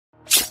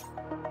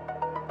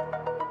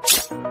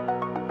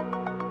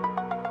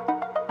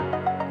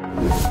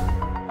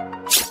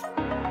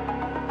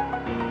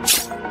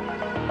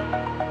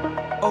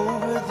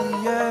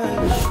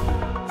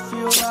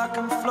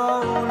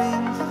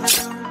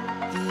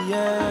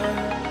yeah.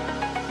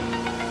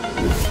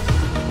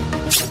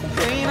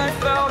 Pain I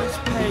felt is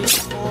paid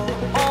for,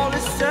 all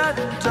is said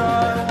and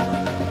done.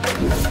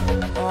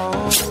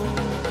 Oh,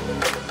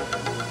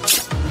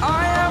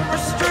 I am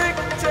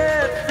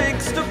restricted,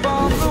 fixed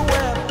upon the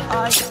web.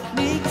 I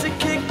need to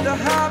kick the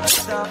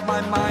habits that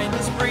my mind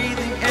is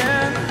breathing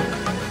in.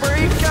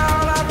 Break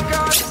out, I've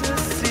got to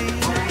see.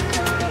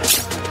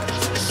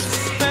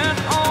 Spent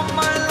all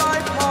my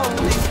life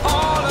holding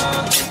all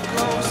of it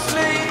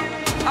closely.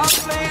 I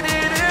played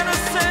it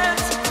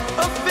innocent,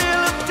 a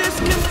feel of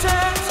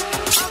discontent.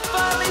 I'm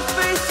finally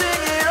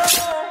facing it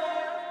all,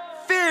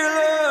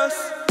 fearless.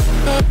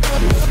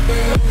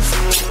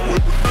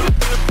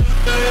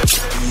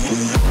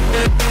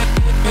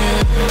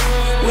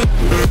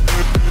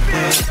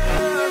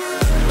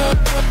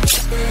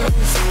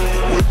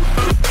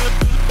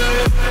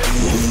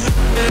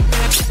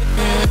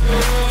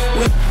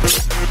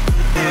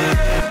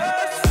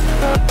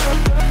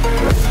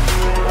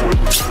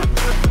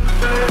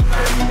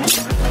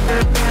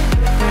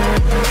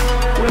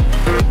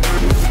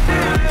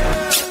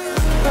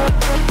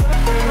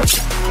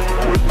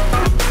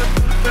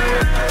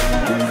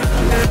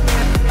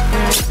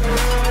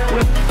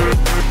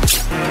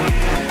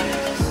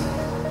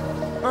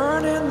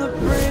 Burning the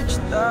bridge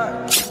that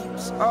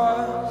keeps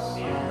us.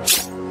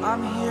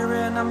 I'm here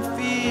and I'm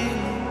feeling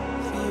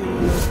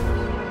fearless.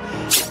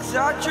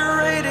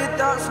 Exaggerated,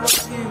 that's what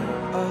you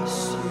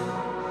assume.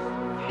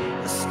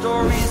 The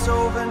story's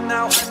over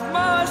now, I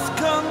must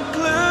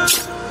conclude.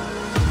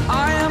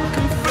 I am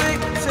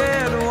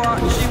conflicted,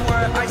 watching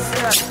where I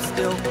step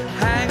still,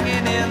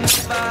 hanging in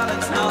the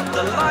balance. Not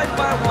the life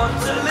I want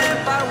to live,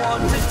 I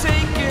want to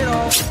take it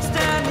all.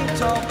 Standing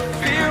tall,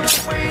 fear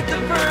will wait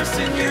the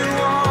person you